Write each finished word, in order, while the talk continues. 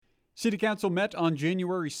City Council met on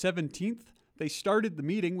January 17th. They started the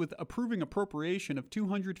meeting with approving appropriation of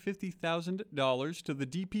 $250,000 to the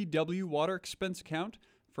DPW water expense account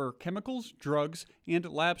for chemicals, drugs, and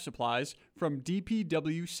lab supplies from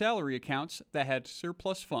DPW salary accounts that had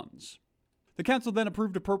surplus funds. The council then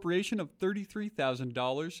approved appropriation of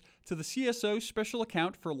 $33,000 to the CSO special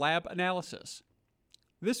account for lab analysis.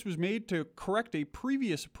 This was made to correct a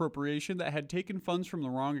previous appropriation that had taken funds from the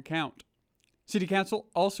wrong account. City Council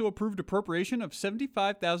also approved appropriation of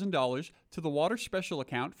 $75,000 to the water special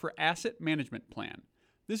account for asset management plan.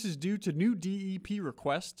 This is due to new DEP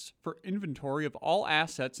requests for inventory of all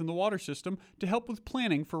assets in the water system to help with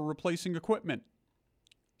planning for replacing equipment.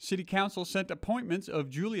 City Council sent appointments of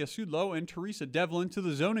Julia Sudlow and Teresa Devlin to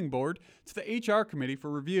the Zoning Board to the HR Committee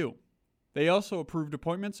for review. They also approved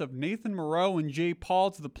appointments of Nathan Moreau and Jay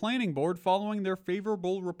Paul to the Planning Board following their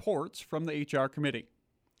favorable reports from the HR Committee.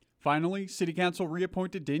 Finally, City Council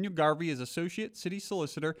reappointed Daniel Garvey as Associate City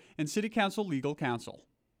Solicitor and City Council Legal Counsel.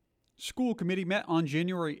 School Committee met on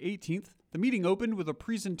January 18th. The meeting opened with a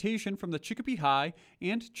presentation from the Chicopee High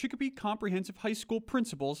and Chicopee Comprehensive High School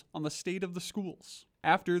principals on the state of the schools.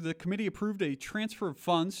 After, the committee approved a transfer of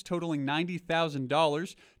funds totaling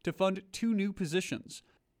 $90,000 to fund 2 new positions,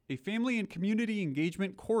 a Family and Community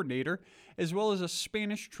Engagement Coordinator, as well as a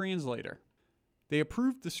Spanish translator. They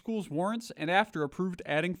approved the school's warrants and after approved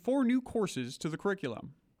adding 4 new courses to the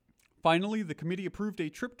curriculum. Finally, the committee approved a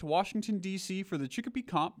trip to Washington, D.C. for the Chicopee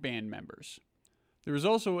Comp band members. There was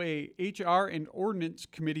also a HR and Ordinance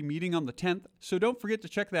Committee meeting on the 10th, so don't forget to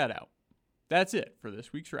check that out. That's it for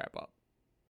this week's wrap-up.